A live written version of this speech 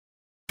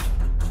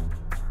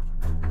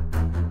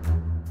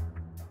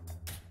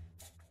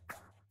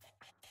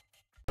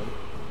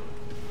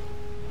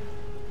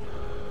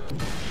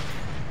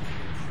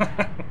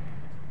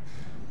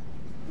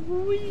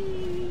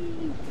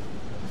Whee!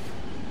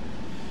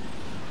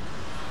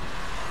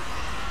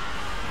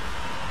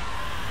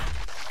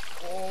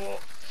 Oh.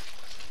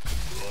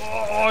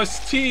 Oh, his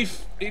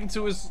teeth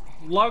into his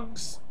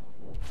lungs.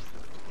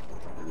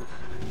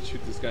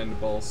 Shoot this guy in the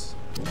balls.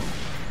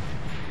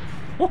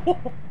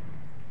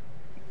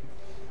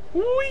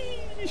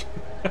 Whee!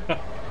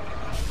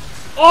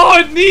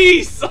 Oh,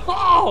 knees!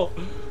 Oh!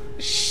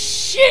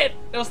 Shit!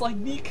 That was like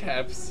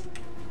kneecaps.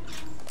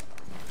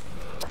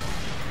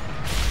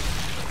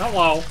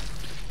 Hello.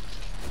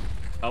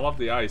 I love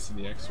the ice in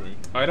the X-ray.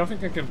 I don't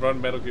think I can run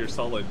Metal Gear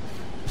Solid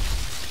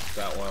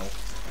that well.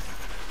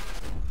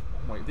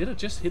 Oh my, did it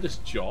just hit his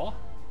jaw?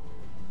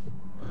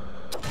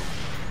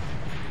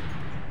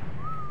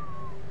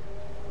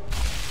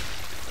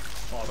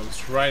 Oh, that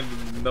was right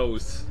in the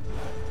nose.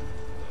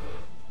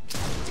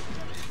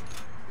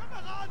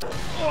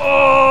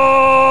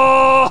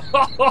 Oh!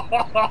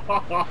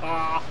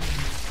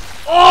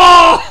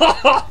 Oh!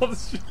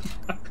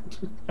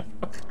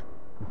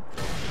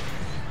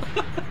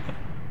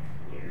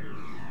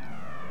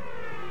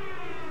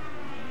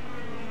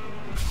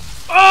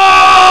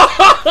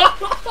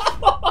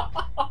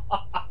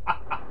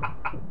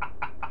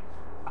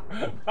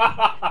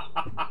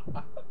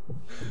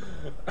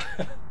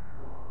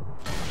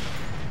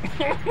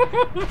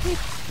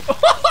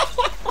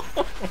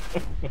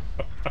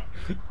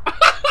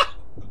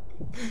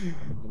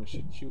 I'm gonna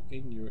shoot you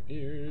in your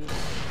ears.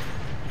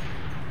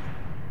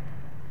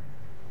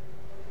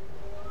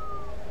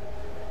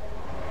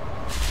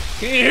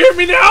 Can you hear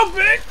me now,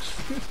 bitch?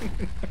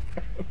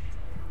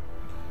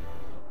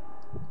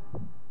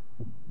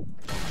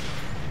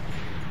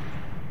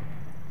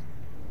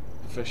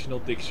 Professional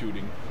dick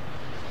shooting.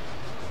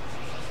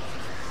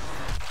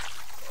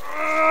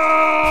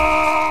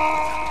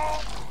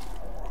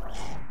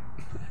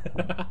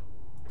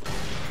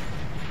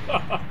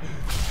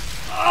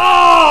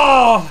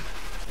 Oh!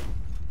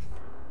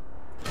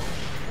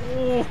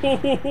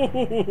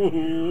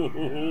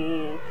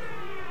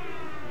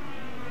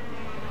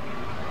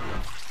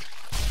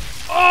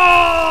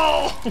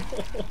 Oh!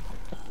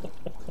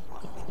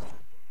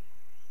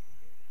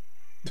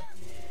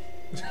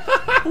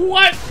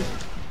 What?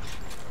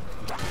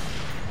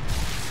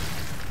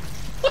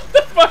 What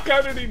the fuck?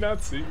 How did he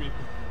not see me?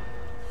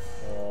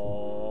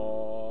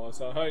 Oh,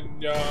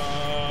 Sahanya,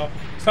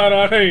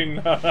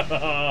 Sararina.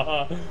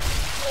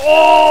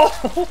 Oh!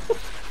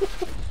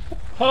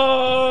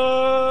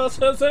 Ha,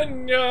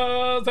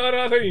 Sahanya,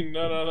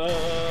 Sararina.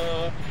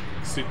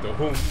 Sito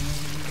hum.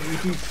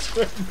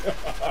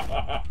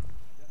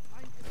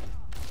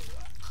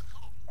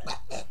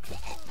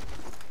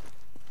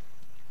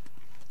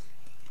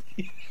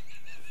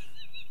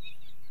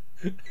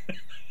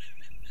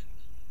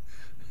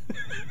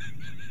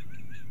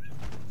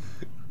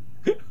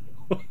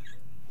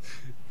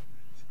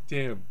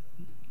 Damn.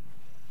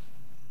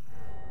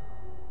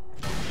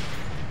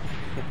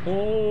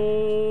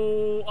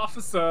 Oh,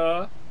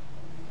 officer.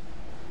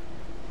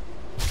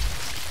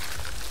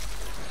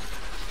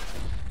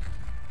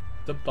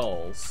 The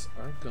balls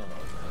are gone.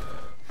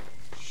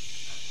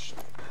 Shh.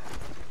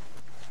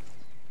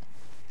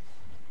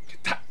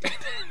 Get that.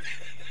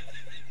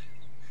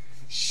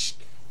 Shh.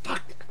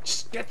 Fuck.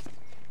 Just get.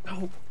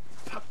 No.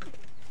 Fuck.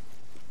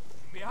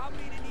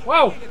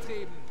 Wow.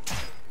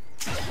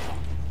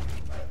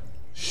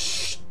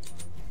 Shh.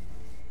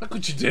 Look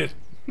what you did.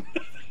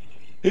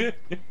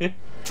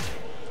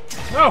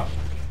 No.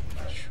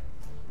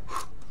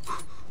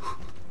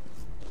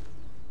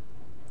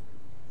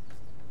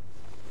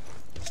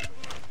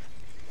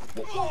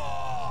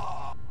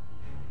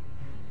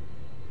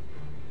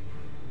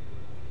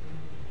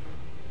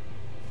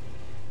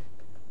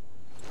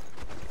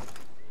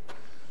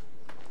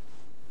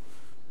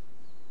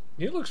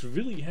 He looks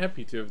really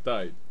happy to have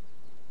died.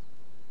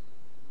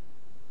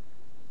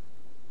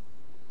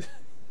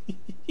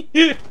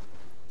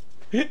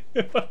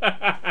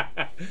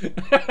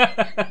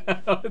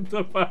 What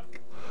the fuck?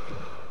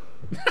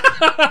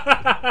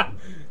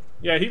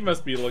 Yeah, he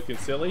must be looking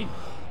silly.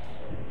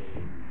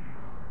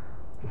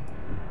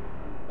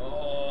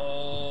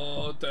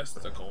 Oh,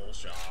 testicle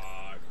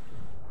shot.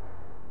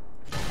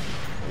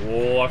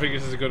 Oh, I think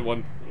this is a good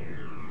one.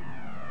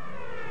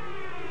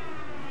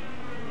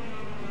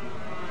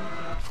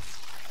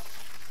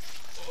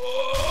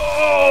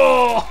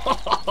 Oh!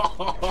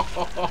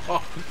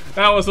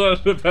 That was one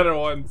of the better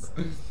ones.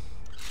 Oh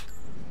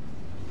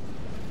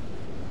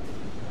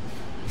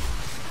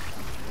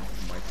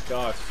my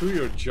god, through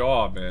your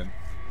jaw, man.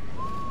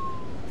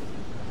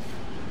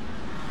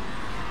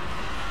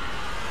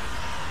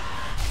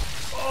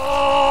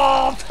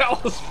 Oh,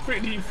 that was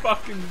pretty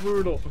fucking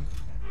brutal.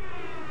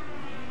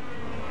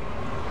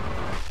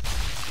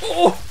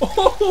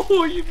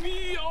 Oh, you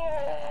mean?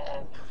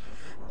 Oh.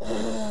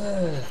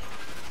 Oh.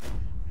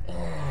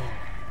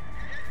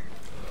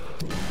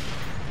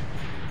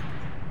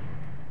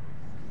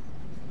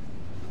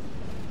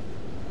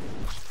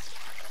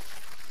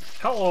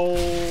 Hello.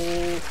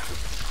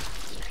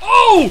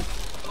 Oh!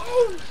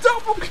 Oh,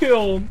 double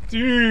kill!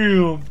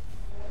 Damn.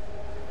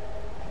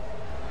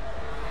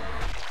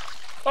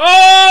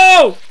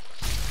 Oh!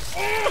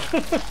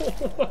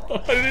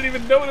 I didn't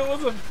even know it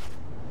was a...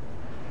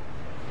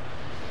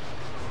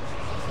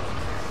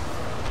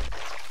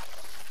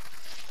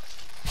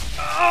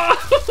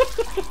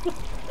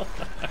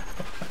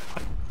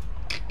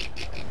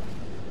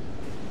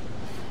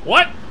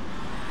 What?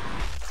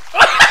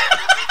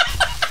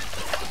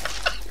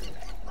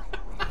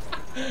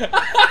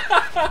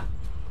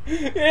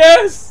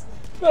 Yes!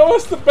 That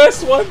was the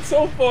best one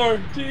so far!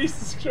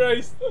 Jesus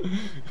Christ!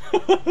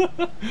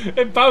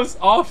 It bounced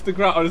off the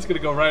ground. I'm just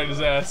gonna go right in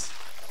his ass.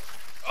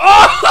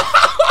 Oh!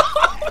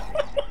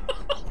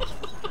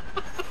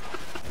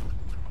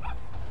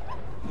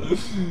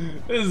 This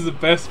is the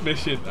best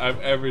mission I've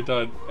ever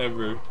done,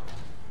 ever.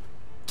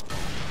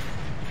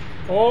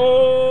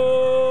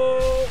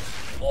 Oh!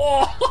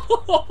 Oh!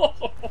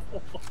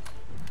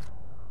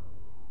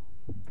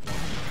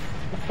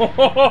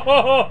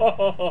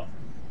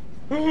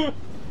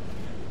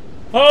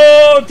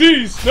 Oh,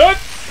 these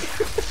nuts!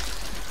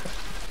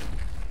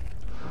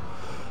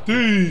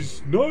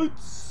 These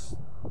nuts!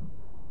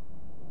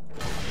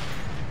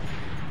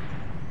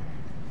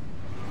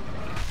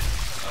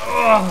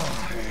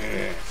 Oh,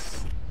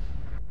 yes.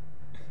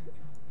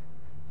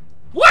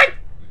 What?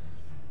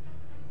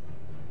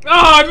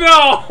 Oh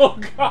no!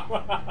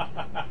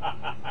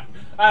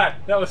 Ah,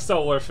 that was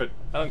so worth it.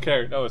 I don't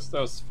care. That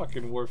was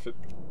fucking worth it.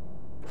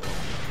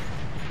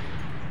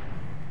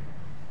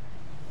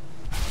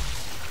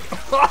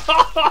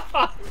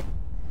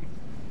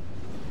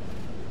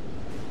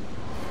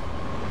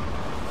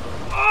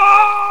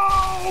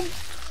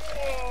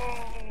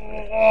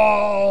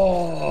 Oh!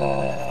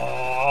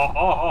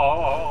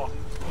 Oh!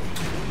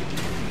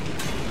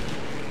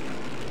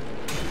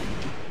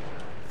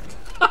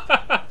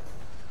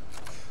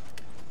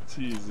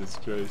 Jesus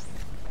Christ.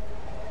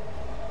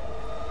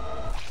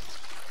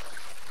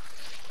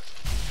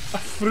 I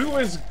threw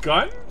his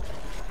gun?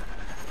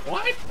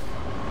 What?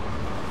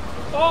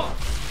 Oh!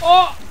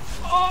 Oh!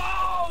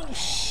 Oh!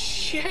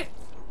 Shit!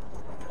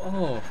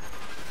 Oh.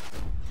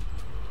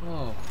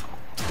 Oh.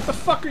 What the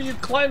fuck are you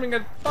climbing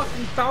a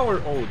fucking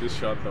tower? Oh, this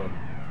shot though.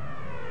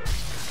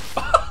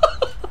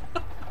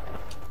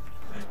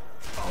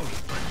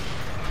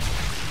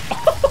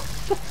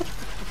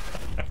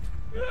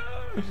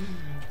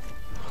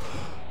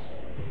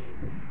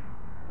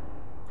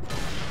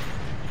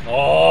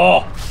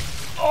 Oh!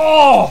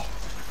 Oh!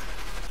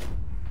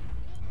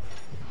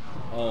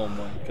 Oh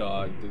my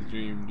god, the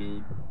dream,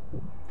 dude.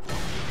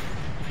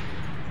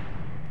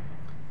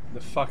 The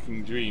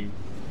fucking dream.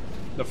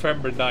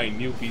 November 9,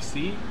 new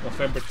PC.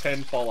 November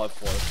 10, Fallout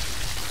 4.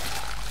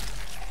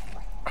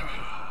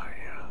 Ah,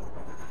 yeah.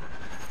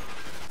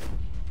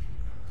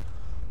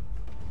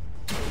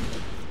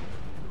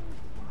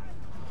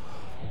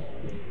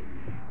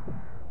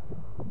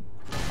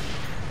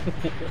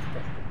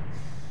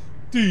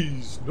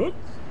 These nuts.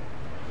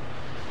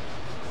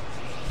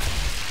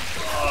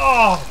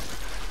 Oh!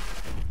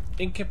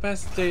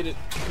 Incapacitated.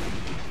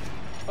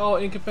 Oh,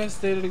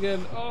 incapacitated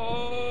again.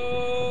 Oh!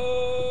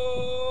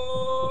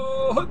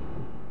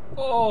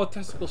 Oh,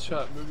 testicle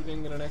shot.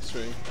 Moving in an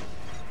X-ray.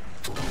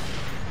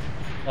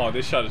 Oh,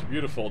 this shot is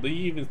beautiful. Do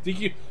you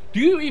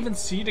even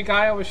see the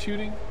guy I was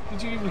shooting?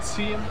 Did you even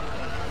see him?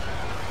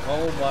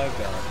 Oh my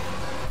god.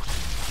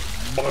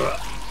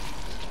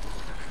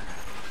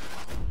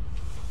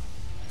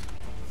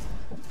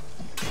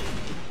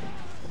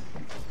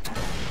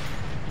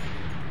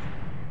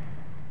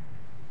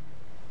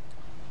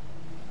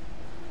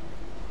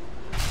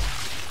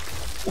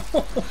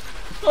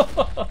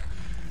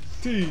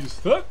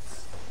 These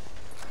nuts.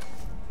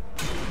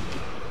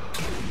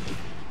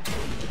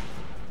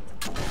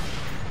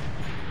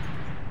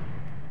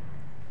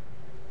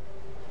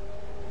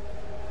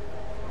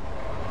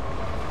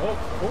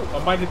 Oh,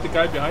 I might hit the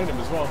guy behind him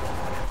as well.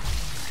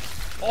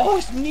 Oh,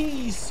 his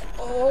knees.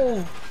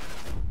 Oh.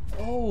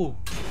 Oh.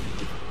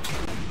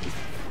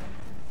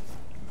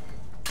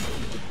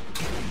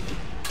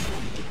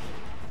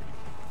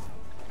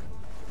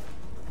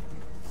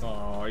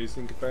 Oh, he's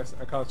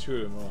incapacitated. I can't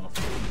shoot him off.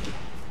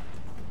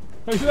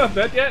 Oh, he's not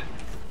dead yet?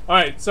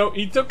 Alright, so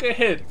he took a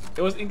hit.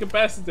 It was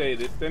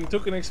incapacitated, then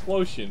took an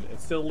explosion and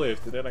still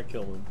lived, and then I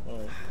killed him.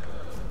 Alright.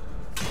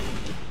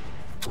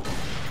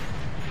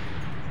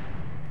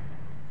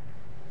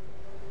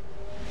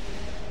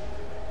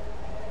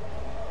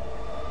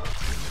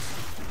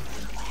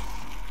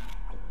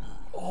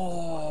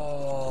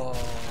 Oh,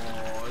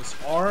 his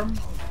arm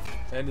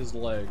and his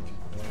leg.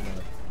 Why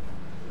not?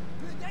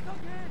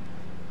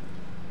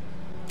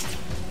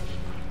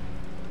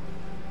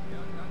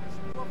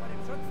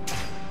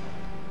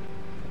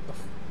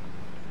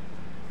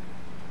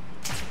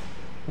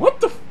 What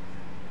the f-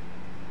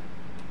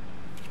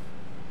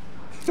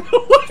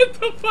 What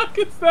the fuck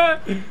is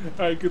that?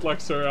 Alright, good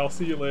luck, sir. I'll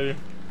see you later.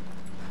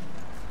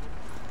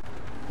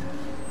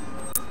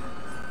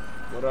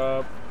 What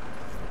up?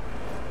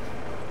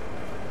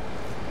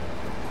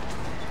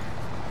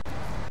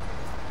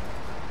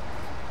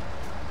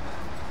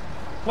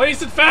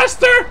 Place it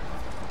faster!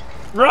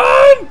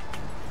 Run!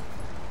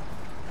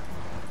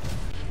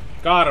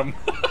 Got him.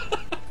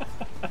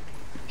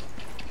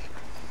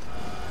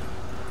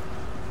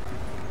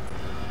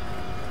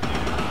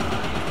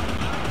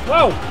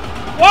 Whoa!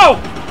 Whoa!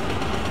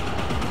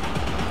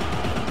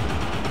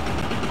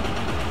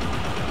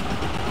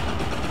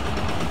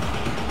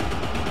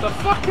 The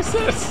fuck is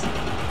this?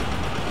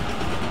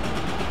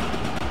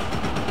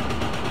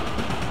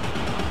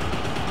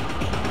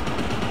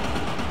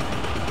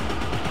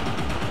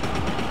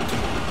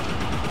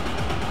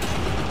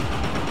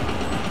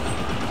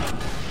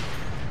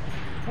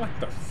 What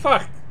the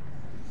fuck?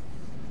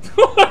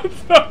 What the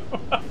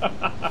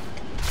fuck?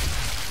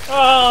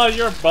 Oh,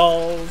 your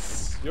balls.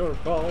 Your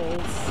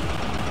balls.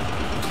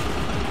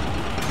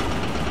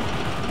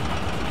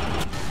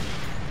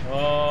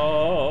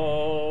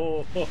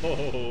 Oh.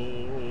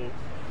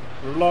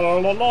 La la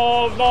la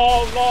la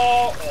la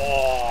la.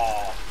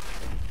 Oh.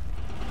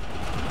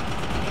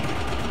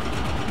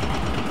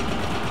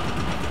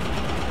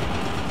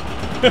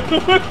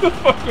 What the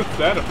fuck was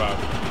that about?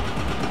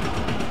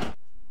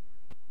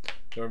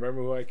 Do you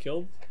remember who I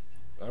killed?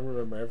 I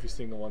remember every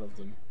single one of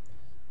them.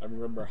 I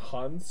remember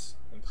Hans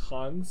and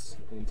Hans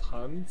und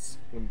Hans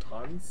und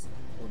Hans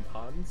und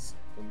Hans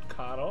und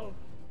Karl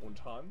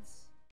und Hans.